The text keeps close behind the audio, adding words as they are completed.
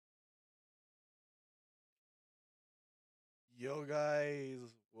Yo, guys,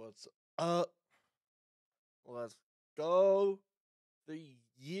 what's up? Let's go. 3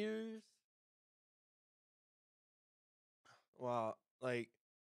 years. Wow,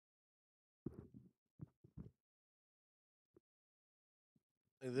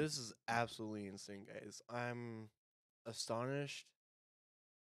 this is absolutely insane, guys. I'm astonished.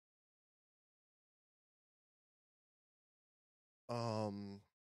 Um,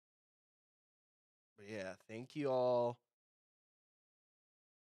 but yeah, thank you all.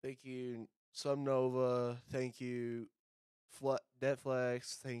 Thank you, Subnova. Thank you,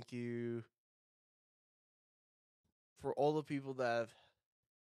 Netflix. Thank you for all the people that have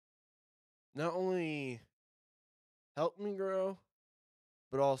not only helped me grow,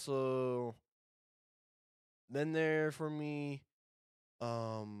 but also been there for me.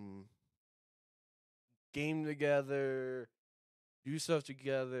 Um, game together, do stuff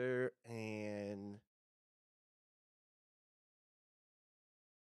together, and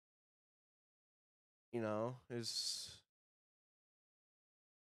it's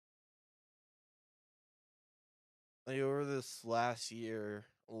like over this last year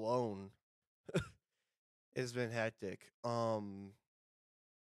alone, it's been hectic. I'm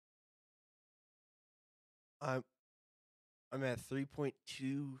I'm at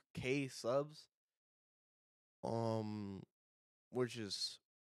 3.2k subs, um, which is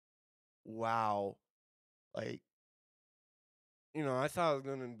wow. Like I thought I was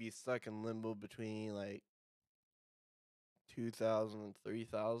gonna be stuck in limbo between like 2,000 and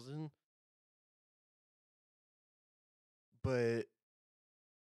 3,000, but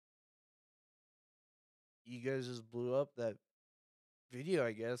you guys just blew up that video,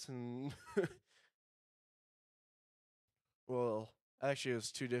 I guess, and well, actually, it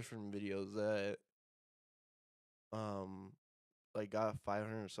was two different videos that um got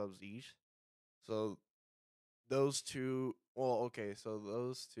 500 subs each. So those two, well, okay, so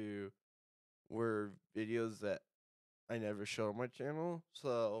those two were videos that I never show on my channel.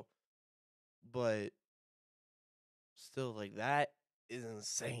 So, but still, like that is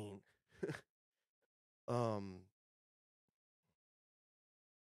insane. um,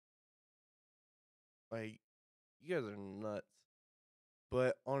 like you guys are nuts.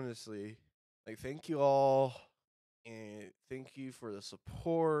 But honestly, like thank you all, and thank you for the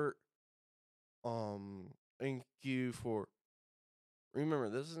support. Thank you for remember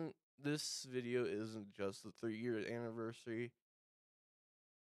this video isn't just the 3 year anniversary.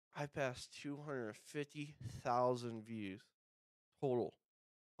 I passed 250,000 views total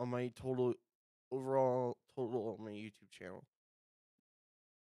on my overall total on my YouTube channel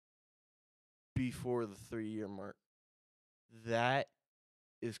before the 3 year mark. That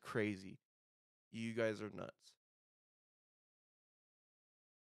is crazy. You guys are nuts.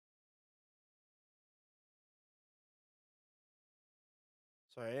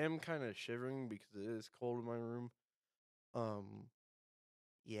 So I am kind of shivering because it is cold in my room. Um,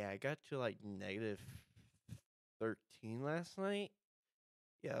 yeah, I got to like negative 13 last night.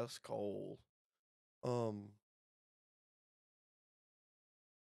 Yeah, it's cold. Um,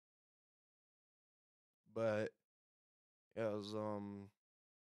 but yeah, it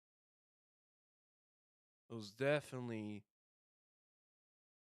was definitely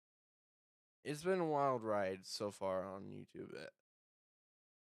it's been a wild ride so far on YouTube.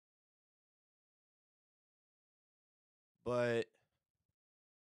 But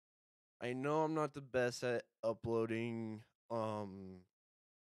I know I'm not the best at uploading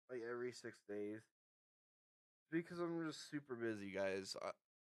like every 6 days because I'm just super busy, guys.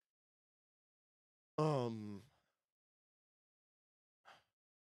 Um,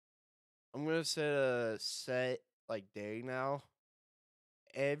 I'm gonna set a set like day now.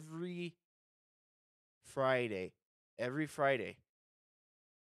 Every Friday, every Friday,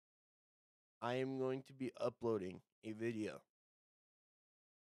 I am going to be uploading a video.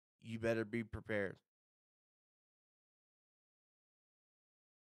 You better be prepared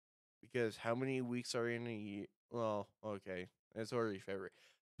because how many weeks are in a year? Well, okay, it's already February,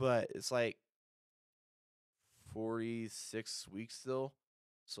 but it's like 46 weeks still.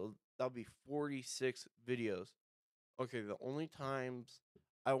 So that'll be 46 videos. Okay, the only times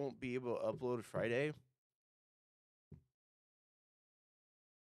I won't be able to upload Friday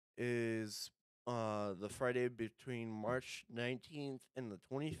is the Friday between March 19th and the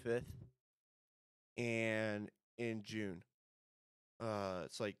 25th, and in June.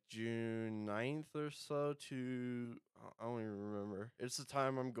 It's like June 9th or so to I don't even remember. It's the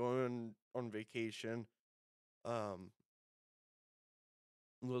time I'm going on vacation. Um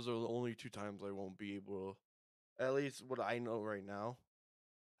those are the only two times I won't be able to, at least what I know right now.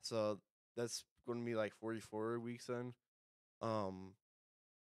 So that's going to be like 44 weeks then. Um,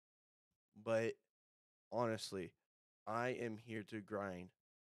 but honestly, I am here to grind.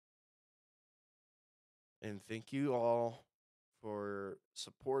 And thank you all for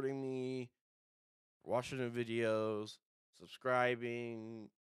supporting me, watching the videos, subscribing,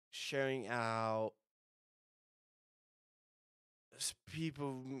 sharing out.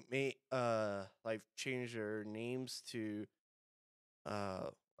 People may like change their names to uh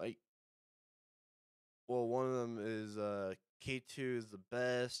like well, one of them is K2 is the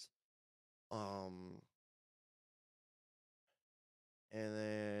best. Um and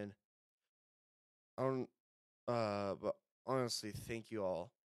then I don't but honestly, thank you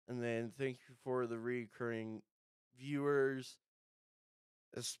all. And then thank you for the recurring viewers,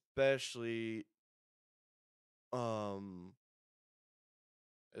 especially um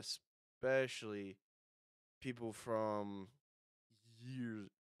especially people from years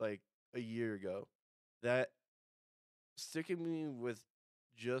like a year ago. That sticking me with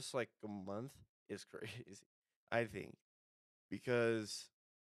just like a month is crazy, I think, because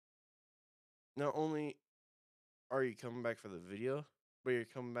not only are you coming back for the video, but you're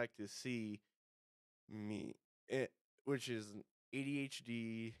coming back to see me, which is an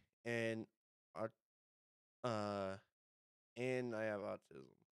ADHD and uh and I have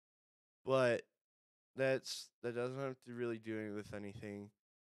autism. But that doesn't have to really do it with anything.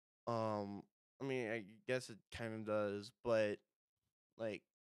 Um, I mean, I guess it kind of does, but like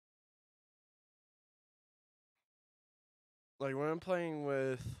when I'm playing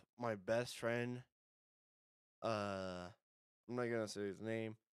with my best friend, I'm not gonna say his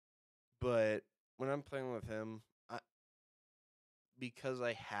name, but when I'm playing with him, because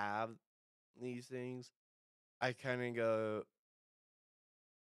I have these things, I kind of go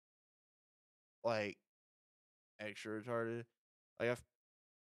like extra retarded. Like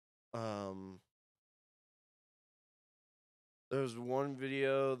um, there was one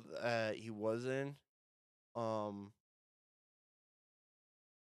video that he was in. Um,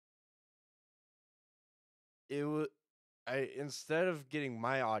 it was I instead of getting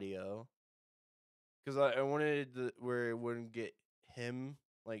my audio, because I wanted where it wouldn't get him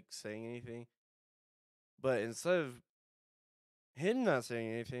like saying anything, but instead of him not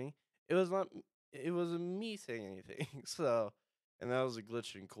saying anything, it was not. It was me saying anything. So, and that was a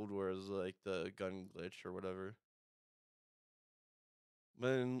glitch in Cold War. It was like the gun glitch or whatever. But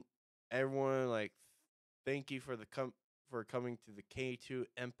then everyone like, thank you for for coming to the K2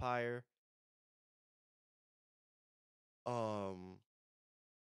 Empire. Um,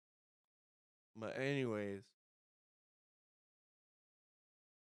 but anyways,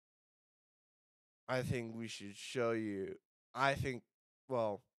 I think we should show you. I think,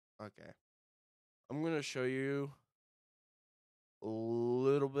 well, okay. I'm gonna show you a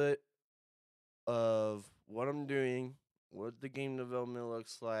little bit of what I'm doing, what the game development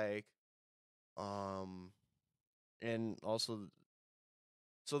looks like, um, and also,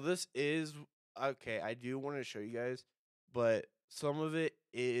 so this is okay. I do want to show you guys, but some of it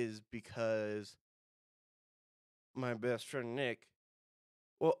is because my best friend Nick.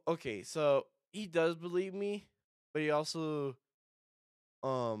 Well, okay, so he does believe me, but he also,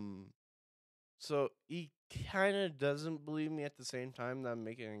 um, so he kind of doesn't believe me at the same time that I'm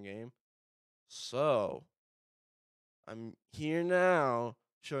making a game. So I'm here now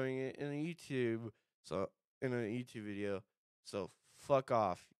showing it in a YouTube, so in a YouTube video. So fuck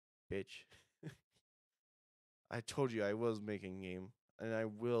off, bitch. I told you I was making a game, and I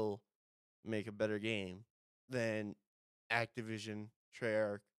will make a better game than Activision,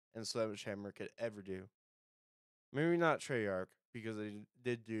 Treyarch, and Sledgehammer could ever do. Maybe not Treyarch because they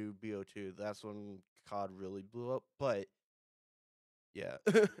did do BO2. That's when COD really blew up. But yeah,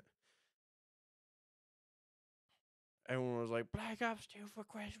 everyone was like Black Ops 2 for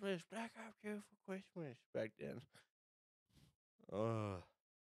Christmas, Black Ops 2 for Christmas back then. Ugh,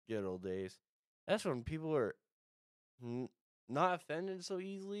 good old days. That's when people were not offended so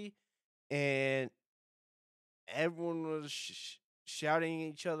easily, and everyone was shouting at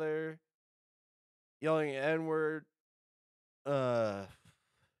each other, yelling N word, uh,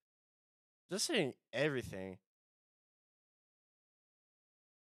 just saying everything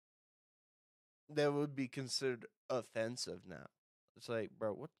that would be considered offensive now. It's like,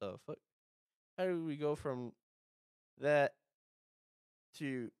 bro, what the fuck? How do we go from that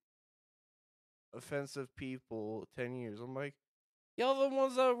to offensive people 10 years? I'm like, y'all the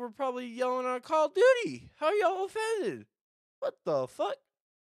ones that were probably yelling on Call of Duty. How y'all offended? What the fuck?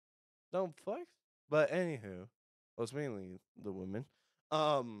 Don't fuck. But anywho, well, it's mainly the women.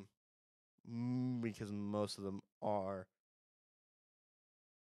 Um, because most of them are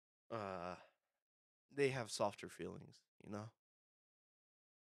uh they have softer feelings, you know.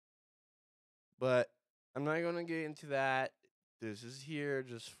 But I'm not gonna get into that. This is here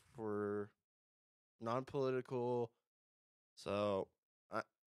just for non-political. So, I,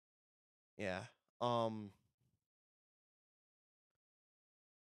 yeah. Um,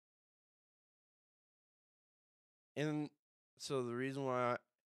 and so the reason why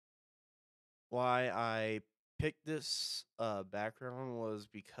I picked this background was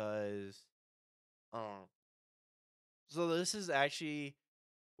because um so this is actually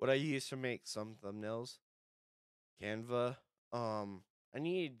what I use to make some thumbnails. Canva. Um I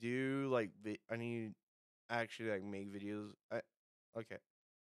need to do like I need to actually like make videos. Okay.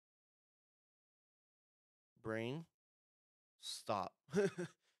 Brain, stop.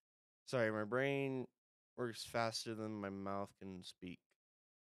 Sorry, my brain works faster than my mouth can speak.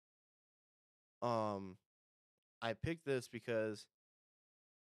 Um I picked this because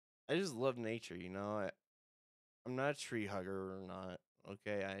I just love nature, you know. I'm not a tree hugger or not.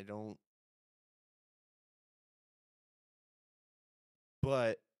 Okay, I don't.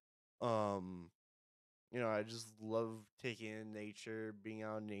 But um, I just love taking in nature, being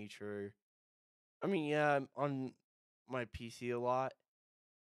out in nature. I mean, yeah, I'm on my PC a lot,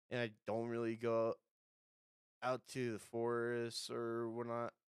 and I don't really go out to the forest or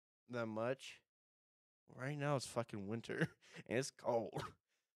whatnot that much. Right now, it's fucking winter and it's cold.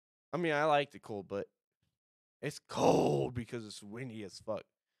 I mean, I like the cold, but it's cold because it's windy as fuck.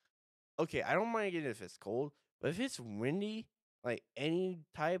 Okay, I don't mind it if it's cold, but if it's windy, like any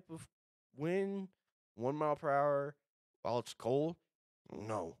type of wind, 1 mile per hour, while it's cold,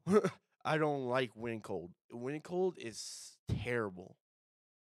 no. I don't like wind cold. Wind cold is terrible.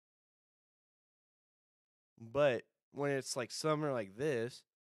 But when it's like summer like this,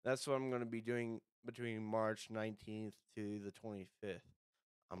 that's what I'm going to be doing between March 19th to the 25th.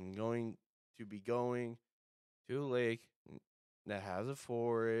 I'm going to be going to a lake that has a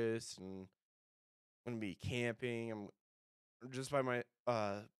forest, and I'm going to be camping. I'm just by my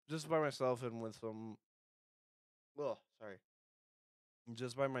just by myself and with some well, sorry.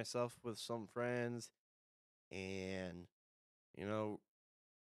 Just by myself with some friends, and you know,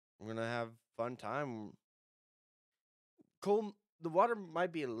 we're going to have fun time. Cold the water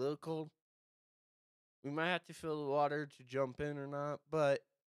might be a little cold. We might have to fill the water to jump in or not, but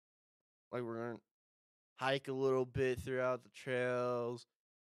like we're going to hike a little bit throughout the trails,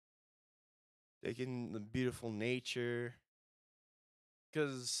 taking the beautiful nature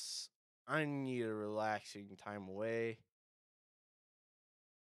cuz I need a relaxing time away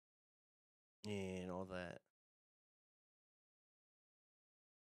and all that.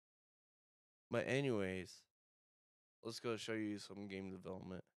 But anyways, let's go show you some game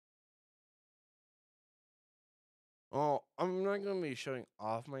development. Oh, I'm not gonna be showing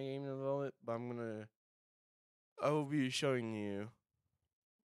off my game development, but I will be showing you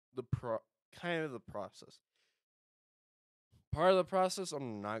the kind of the process. Part of the process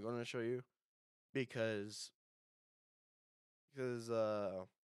I'm not gonna show you because because uh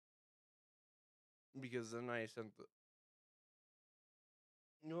because then I sent the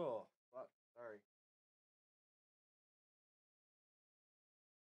no fuck, sorry.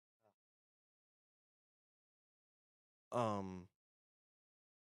 Um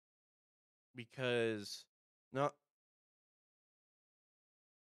because not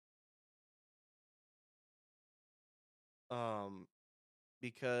um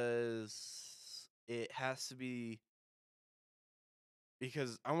because it has to be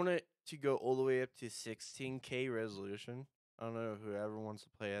because I want it to go all the way up to 16K resolution. I don't know whoever wants to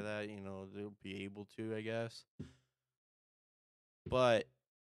play at that, they'll be able to, I guess. But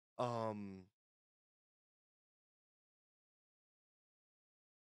um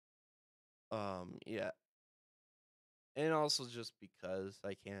yeah, and also just because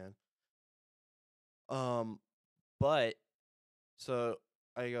I can. Um but so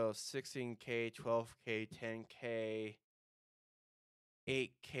I go 16K, 12K, 10K,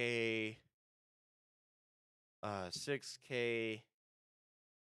 8K, 6K,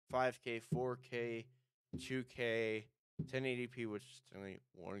 5K, 4K, 2K, 1080p, which is only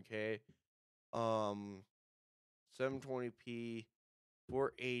 1K, um, 720p,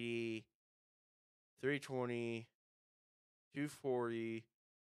 480, 320, 240,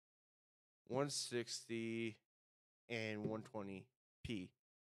 160, and 120p.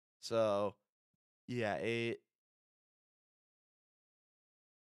 So yeah, it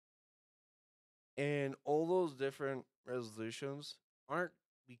and all those different resolutions aren't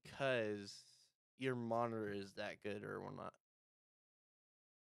because your monitor is that good or whatnot.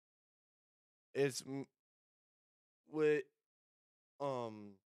 It's what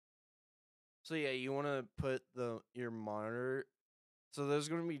um So yeah, you want to put your monitor. So there's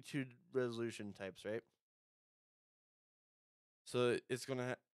going to be two resolution types, right? So it's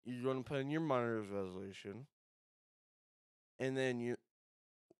gonna you're gonna put in your monitor's resolution, and then you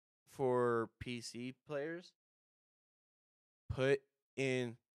for PC players put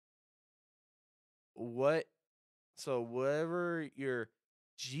in what whatever your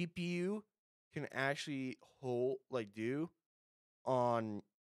GPU can actually hold do on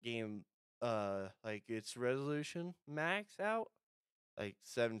game like its resolution max out like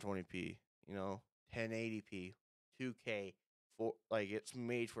 720p, 1080p, 2K for like it's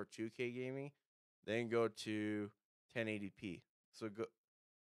made for 2K gaming, then go to 1080p. So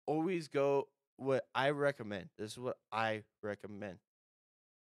always go what I recommend. This is what I recommend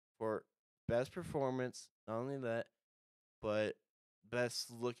for best performance, not only that, but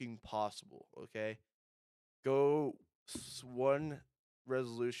best looking possible, okay? Go one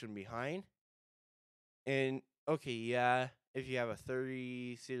resolution behind. And okay, yeah, if you have a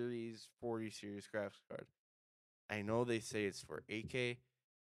 30 series, 40 series graphics card, I know they say it's for 8K,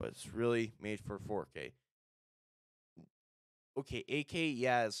 but it's really made for 4K. Okay, 8K,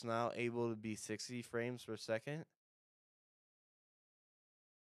 yeah, it's now able to be 60 frames per second,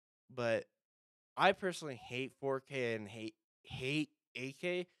 but I personally hate 4K and hate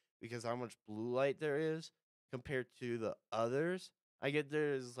 8K because how much blue light there is compared to the others. I get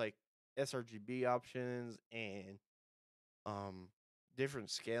there's like sRGB options and um different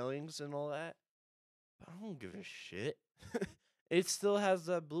scalings and all that, but I don't give a shit. It still has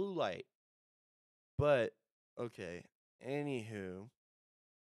that blue light. But okay, anywho,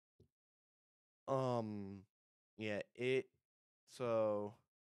 um yeah, so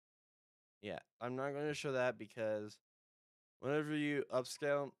yeah, I'm not going to show that because whenever you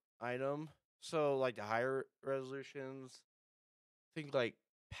upscale an item, so like the higher resolutions, think like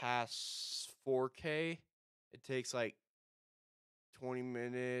past 4K, it takes like 20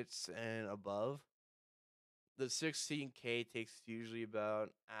 minutes and above. The 16K takes usually about an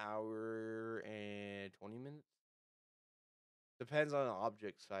hour and 20 minutes. Depends on the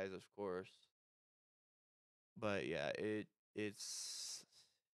object size, of course. But yeah, it takes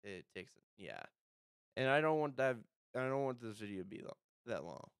yeah. And I don't want this video to be that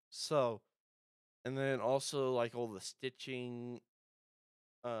long. So, and then also like all the stitching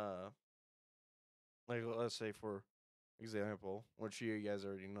uh like let's say for example, which you guys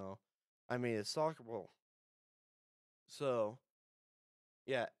already know, I made a soccer ball. So,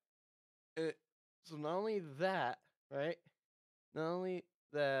 yeah, it so not only that, right? Not only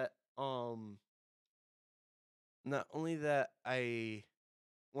that not only that I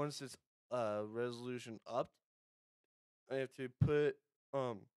once it's resolution upped, I have to put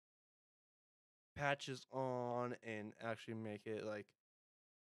patches on and actually make it like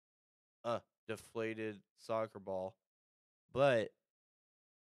a deflated soccer ball. But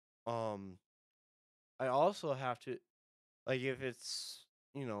um I also have to like if it's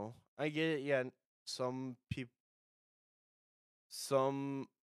I get it, yeah, some people some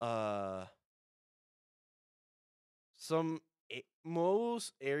uh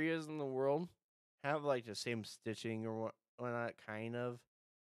most areas in the world have like the same stitching or whatnot kind of,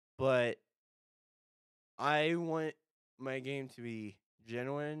 but I want my game to be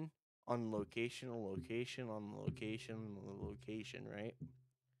genuine on location, right?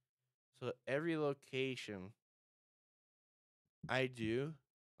 So every location I do,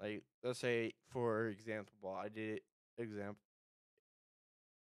 like let's say for example, I did example.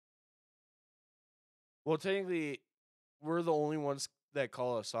 Well, technically, we're the only ones that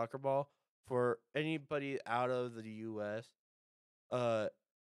call it a soccer ball. For anybody out of the U.S.,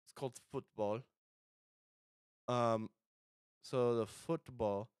 it's called football. Um, so the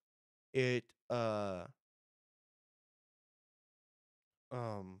football, it um,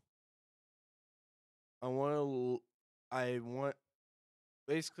 I want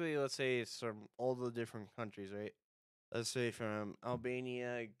basically, let's say it's from all the different countries, right? Let's say from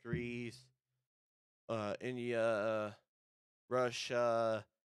Albania, Greece, India, Russia,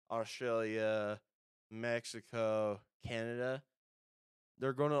 Australia, Mexico, Canada.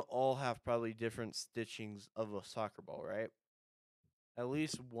 They're going to all have probably different stitchings of a soccer ball, right? At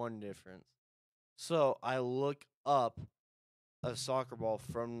least one difference. So I look up a soccer ball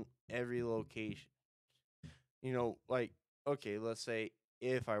from every location. Like, okay, let's say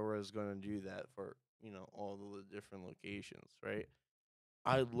if I was going to do that for, all the different locations, right?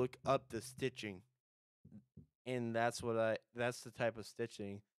 I look up the stitching, and that's the type of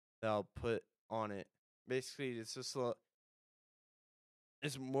stitching that I'll put on it. Basically,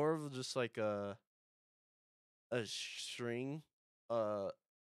 it's more of just like a string, uh,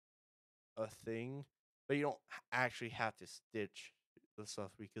 a thing, but you don't actually have to stitch the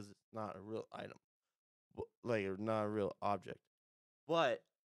stuff because it's not a real item, like not a real object. But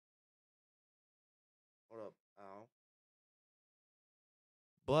what up, Al?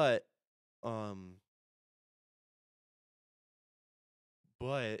 But um,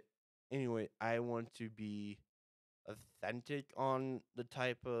 but anyway, I want to be authentic on the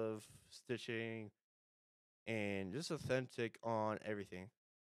type of stitching and just authentic on everything.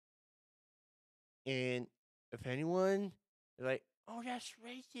 And if anyone is like, "Oh, that's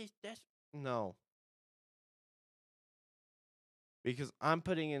racist," that's no, because I'm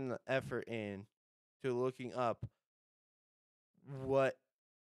putting in the effort in to looking up what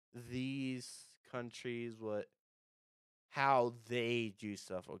these countries, what how they do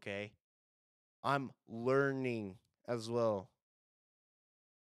stuff. Okay, I'm learning as well.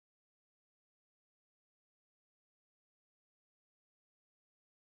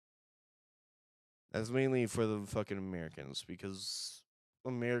 That's mainly for the fucking Americans because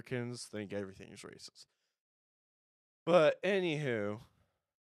Americans think everything is racist. But anywho,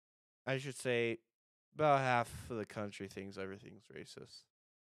 I should say about half of the country thinks everything's racist.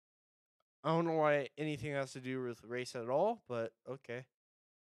 I don't know why anything has to do with race at all, but okay.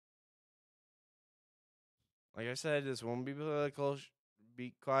 Like I said, this won't be political.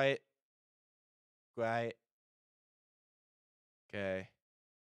 Be quiet. Quiet. Okay.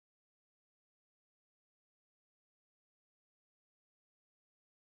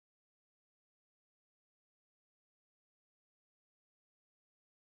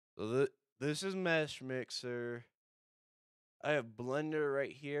 So this is Mesh Mixer. I have Blender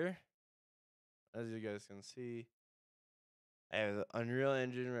right here, as you guys can see. I have the Unreal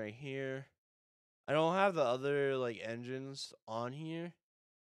Engine right here. I don't have the other like engines on here.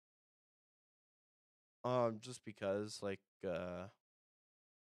 Just because I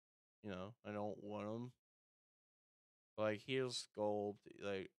don't want them. Like here's Sculpt.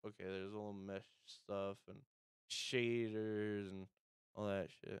 Like okay, there's all mesh stuff and shaders and all that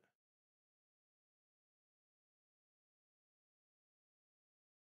shit.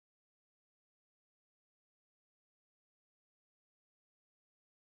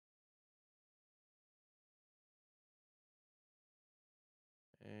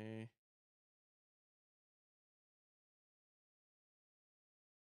 Okay.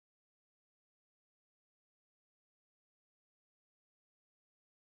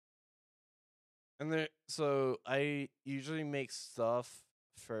 And there, so I usually make stuff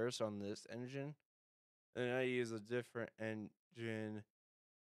first on this engine, and I use a different engine.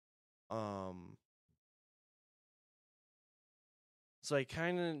 Um, so I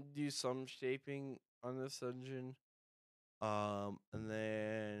kind of do some shaping on this engine. And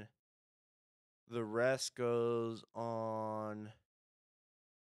then the rest goes on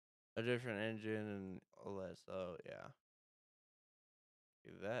a different engine and all that. So yeah,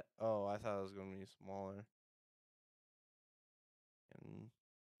 do that. Oh, I thought it was gonna be smaller. Can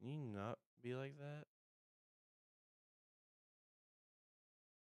you not be like that?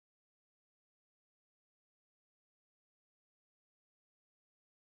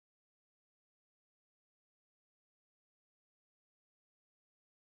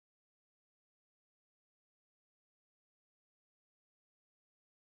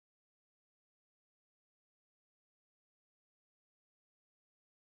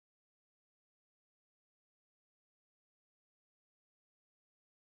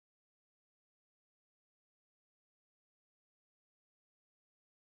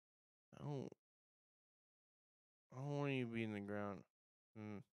 I don't. I don't want you to be in the ground.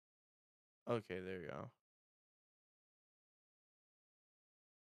 Hmm. Okay, there you go.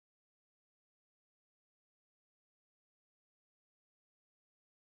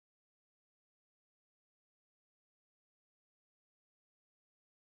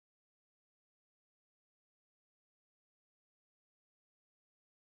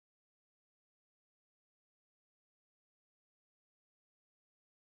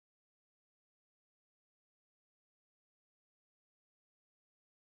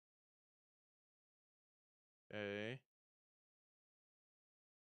 Okay.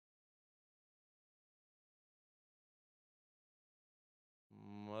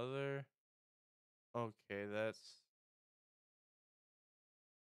 Mother. Okay, that's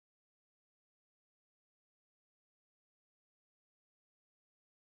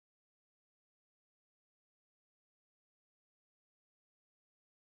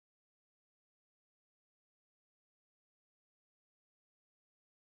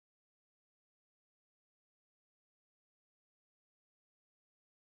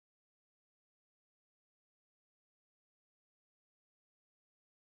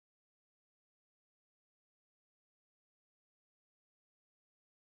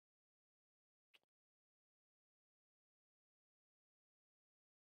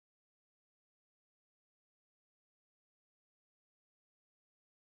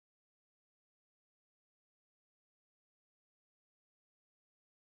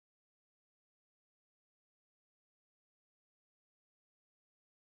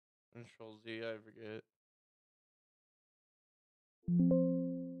Control Z, I forget.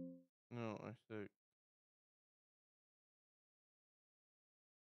 No, I said.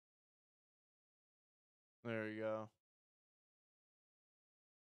 There you go.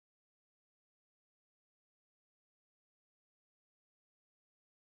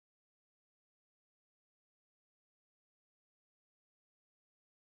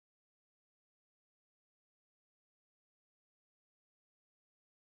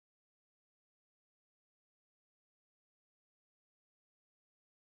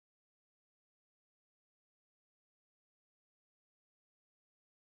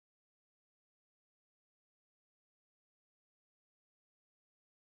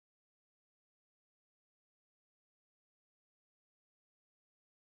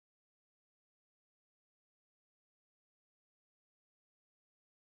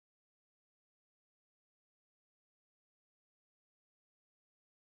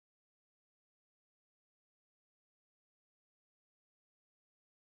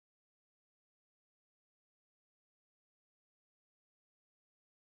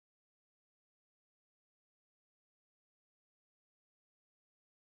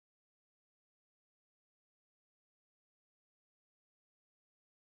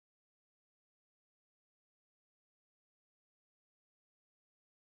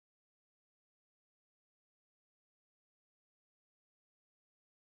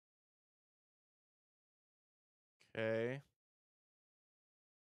 Okay.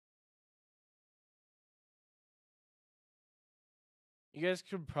 You guys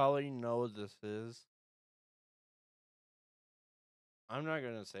could probably know what this is. I'm not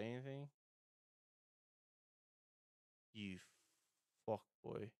gonna say anything. You fuck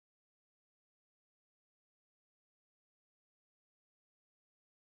boy.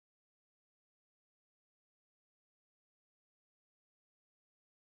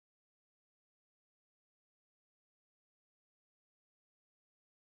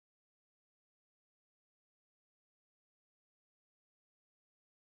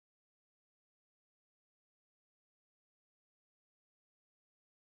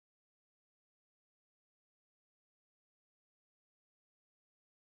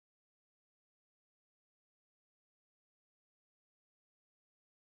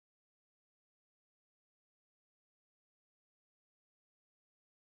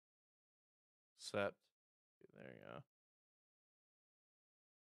 Sept. There you go.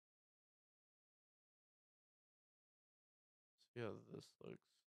 See how this looks.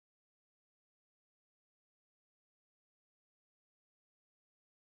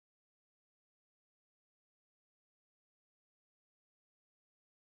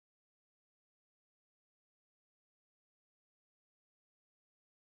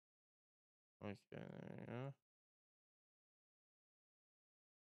 Okay, there you go.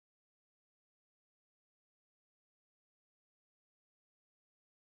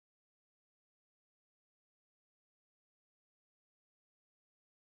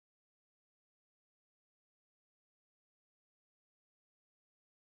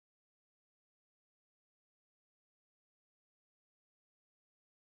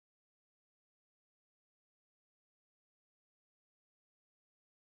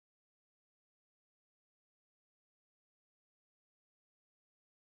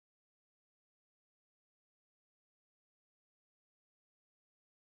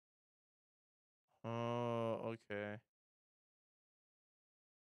 Oh, okay.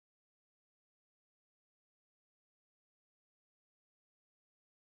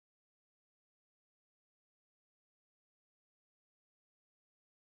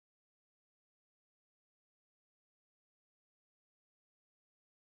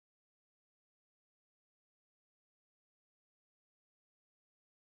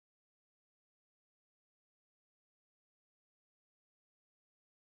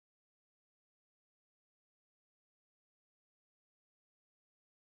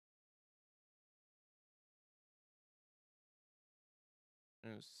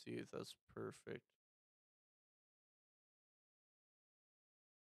 Let's see if that's perfect.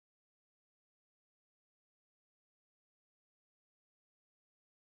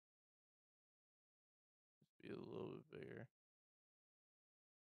 Be a little bit bigger.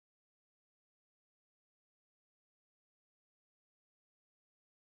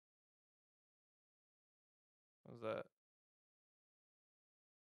 How's that?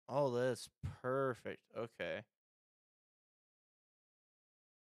 Oh, that's perfect. Okay.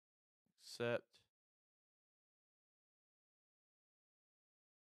 Except.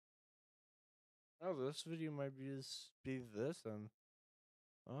 Oh, this video might be this and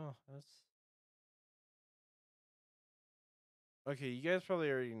oh, that's Okay, you guys probably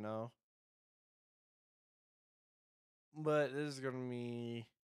already know, but this is gonna be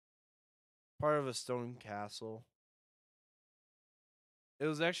part of a stone castle. It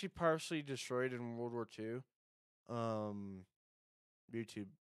was actually partially destroyed in World War II, um, due to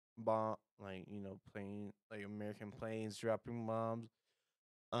bomb, like plane, like American planes dropping bombs.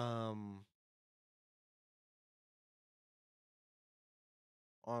 Um,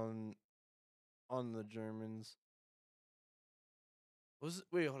 on the Germans.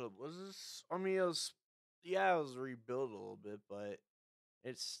 Wait, hold up. Was this? I mean, it was. Yeah, it was rebuilt a little bit, but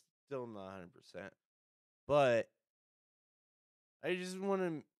it's still not 100%. But I just want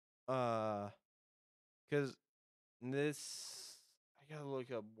to, because this, I gotta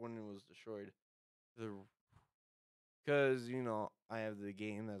look up when it was destroyed. The Because I have the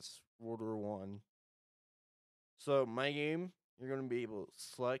game that's World War One. So my game, you're gonna be able to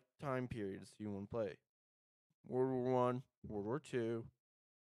select time periods you want to play. World War One, World War Two,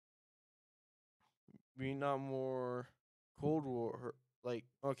 Vietnam War, Cold War. Like,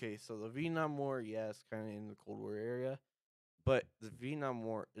 okay, so the Vietnam War, yes, kind of in the Cold War area, but the Vietnam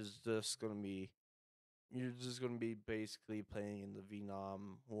War is just gonna be, you're just gonna be basically playing in the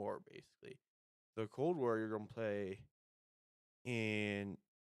Vietnam War, basically. The Cold War, you're gonna play in,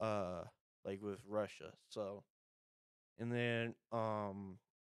 uh, like with Russia. So,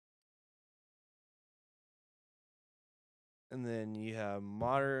 and then you have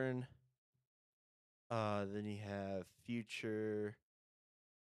modern, then you have future.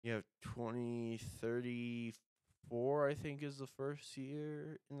 You have 2034, I think, is the first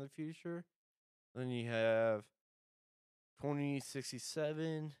year in the future. Then you have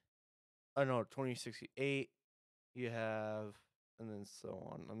 2067. I know 2068. You have, and then so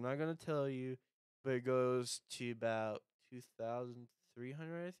on. I'm not gonna tell you, but it goes to about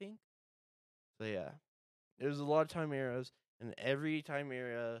 2300, I think. So yeah, there's a lot of time eras, and every time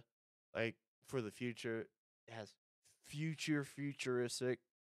era, like for the future, it has futuristic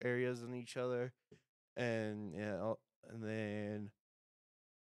areas in each other, and and then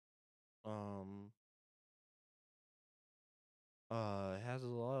um it has a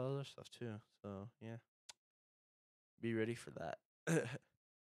lot of other stuff too. So yeah, be ready for that.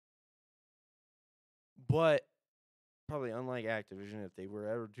 But probably unlike Activision, if they were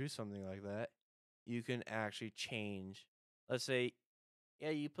ever do something like that, you can actually change. Let's say,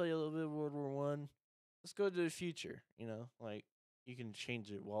 yeah, you play a little bit of World War One. Let's go to the future. Like you can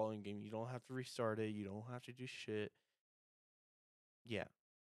change it while in game. You don't have to restart it. You don't have to do shit. Yeah,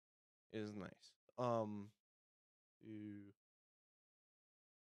 it is nice. To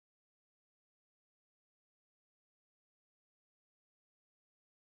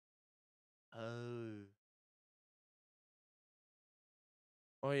oh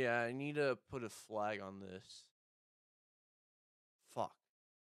oh yeah, I need to put a flag on this. Fuck.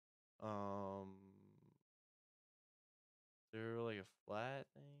 Um, there like a flat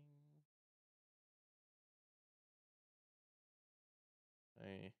thing.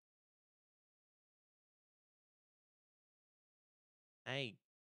 I I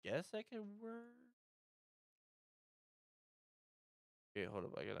guess I could work. Okay, hold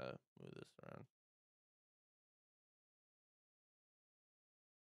up. I gotta move this around.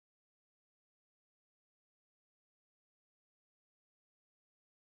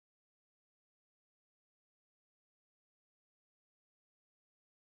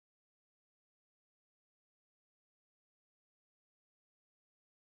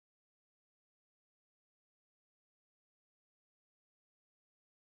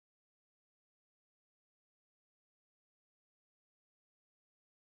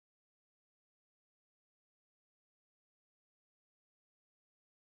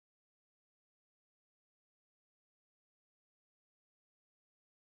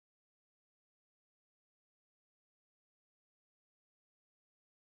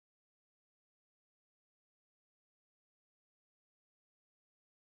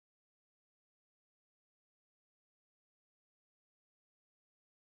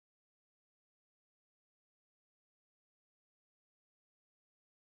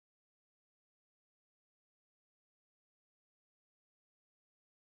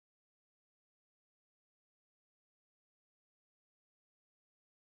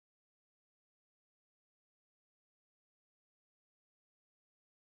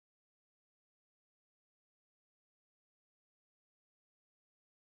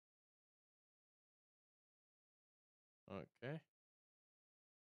 Okay.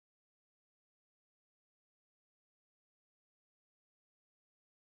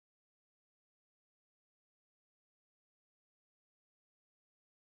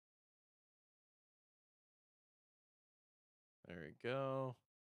 we go.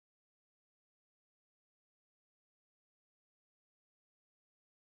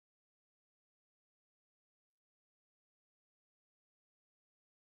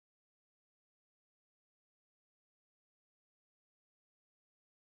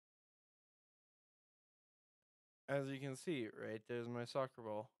 As you can see, right there's my soccer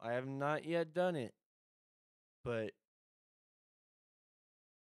ball. I have not yet done it, but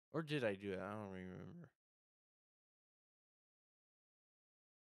or did I do it? I don't remember.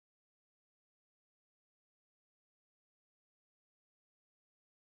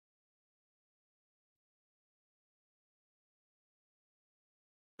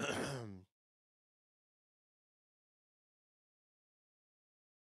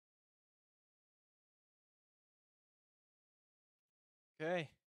 Okay,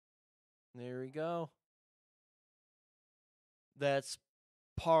 there we go. That's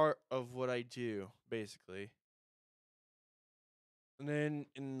part of what I do, basically. And then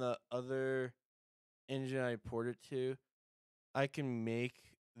in the other engine I port it to, I can make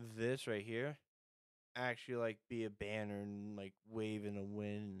this right here actually like be a banner and like wave in the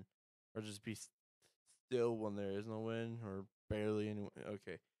wind, or just be still when there is no wind or barely any.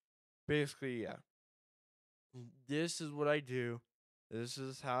 Okay, basically, yeah. This is what I do. This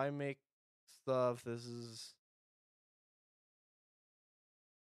is how I make stuff. This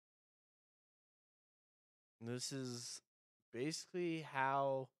is basically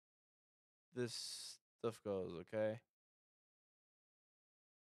how this stuff goes. Okay,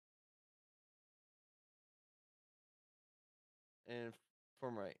 and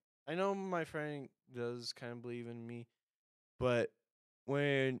for my, I know my friend does kind of believe in me, but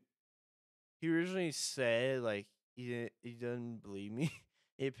when he originally said like he doesn't believe me,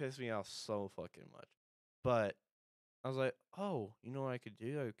 it pissed me off so fucking much. But I was like, oh, you know what I could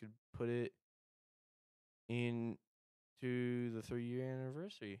do? I could put it in to the 3 year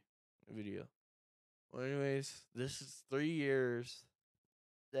anniversary video. Well, anyways, this is 3 years.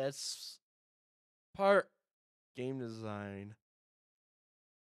 That's part game design,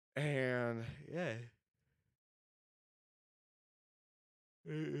 and yeah,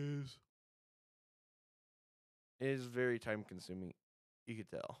 it is. It is very time consuming. You could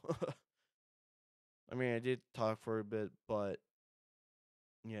tell. I mean, I did talk for a bit, but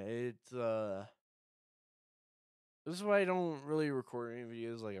yeah, it's this is why I don't really record any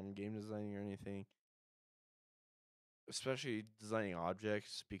videos like I'm game designing or anything, especially designing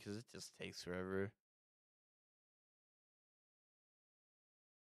objects because it just takes forever.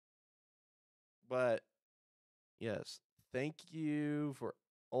 But yes, thank you for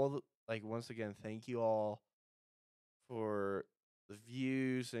all the, like, once again, thank you all for the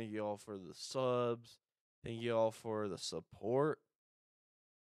views, thank you all for the subs, thank you all for the support.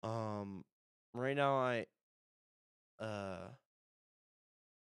 Um right now uh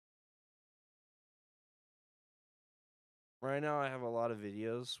I have a lot of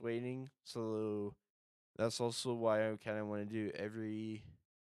videos waiting, so that's also why I kind of want to do every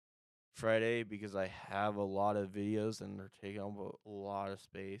Friday, because I have a lot of videos and they're taking up a lot of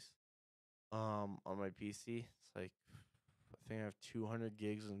space on my PC. It's like I think I have 200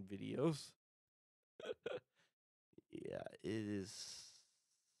 gigs in videos. Yeah, it is.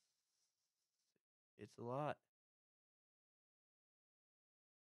 It's a lot.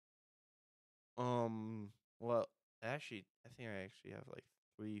 Um, well, actually, I think I actually have like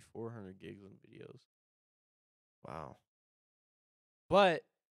 400 gigs in videos. Wow. But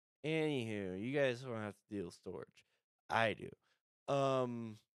anywho, you guys don't have to deal with storage. I do. I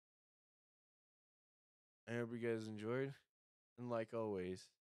hope you guys enjoyed. And like always,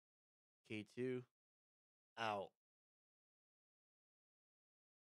 K2 out.